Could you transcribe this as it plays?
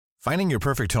Finding your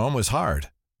perfect home was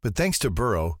hard, but thanks to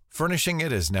Burrow, furnishing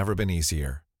it has never been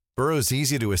easier. Burrow's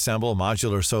easy-to-assemble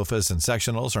modular sofas and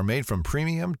sectionals are made from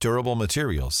premium, durable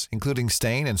materials, including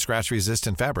stain and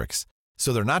scratch-resistant fabrics.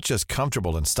 So they're not just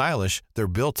comfortable and stylish, they're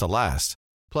built to last.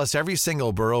 Plus, every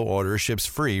single Burrow order ships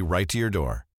free right to your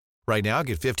door. Right now,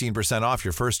 get 15% off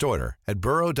your first order at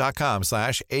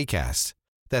burrow.com/ACAST.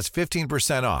 That's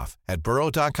 15% off at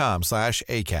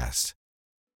burrow.com/ACAST.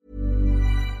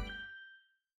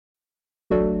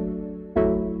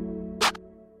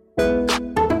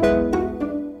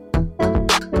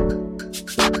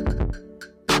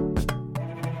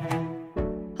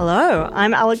 Hello,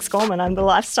 I'm Alex Gorman. I'm the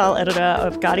lifestyle editor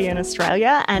of Guardian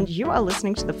Australia, and you are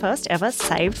listening to the first ever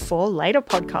Saved for Later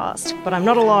podcast. But I'm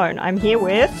not alone. I'm here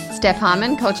with Steph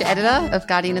Harmon, culture editor of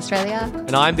Guardian Australia.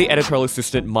 And I'm the editorial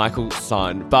assistant, Michael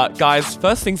Sun. But guys,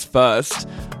 first things first,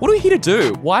 what are we here to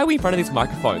do? Why are we in front of these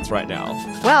microphones right now?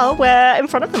 Well, we're in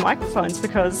front of the microphones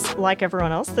because, like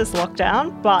everyone else, there's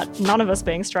lockdown, but none of us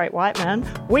being straight white men,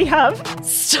 we have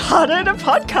started a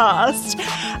podcast.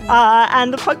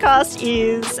 And the podcast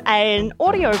is an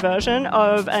audio version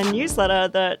of a newsletter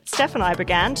that Steph and I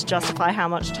began to justify how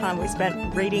much time we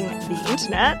spent reading the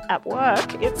internet at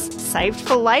work. It's Saved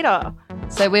for Later.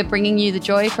 So we're bringing you the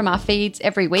joy from our feeds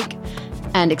every week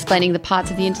and explaining the parts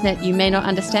of the internet you may not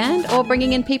understand, or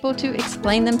bringing in people to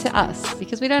explain them to us,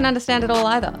 because we don't understand it all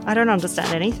either. I don't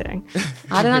understand anything.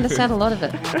 I don't understand a lot of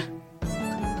it.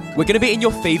 We're going to be in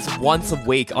your feeds once a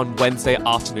week on Wednesday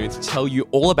afternoons to tell you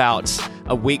all about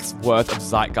a week's worth of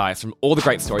zeitgeist, from all the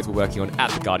great stories we're working on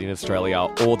at The Guardian Australia,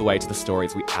 all the way to the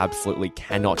stories we absolutely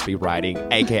cannot be writing,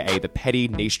 aka the petty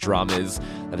niche dramas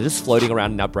that are just floating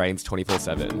around in our brains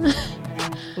 24/7.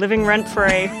 Living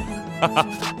rent-free.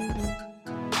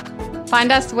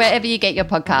 Find us wherever you get your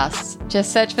podcasts.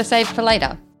 Just search for Saved for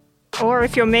Later. Or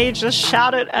if you're me, just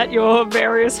shout it at your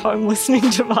various home listening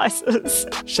devices.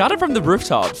 Shout it from the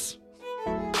rooftops.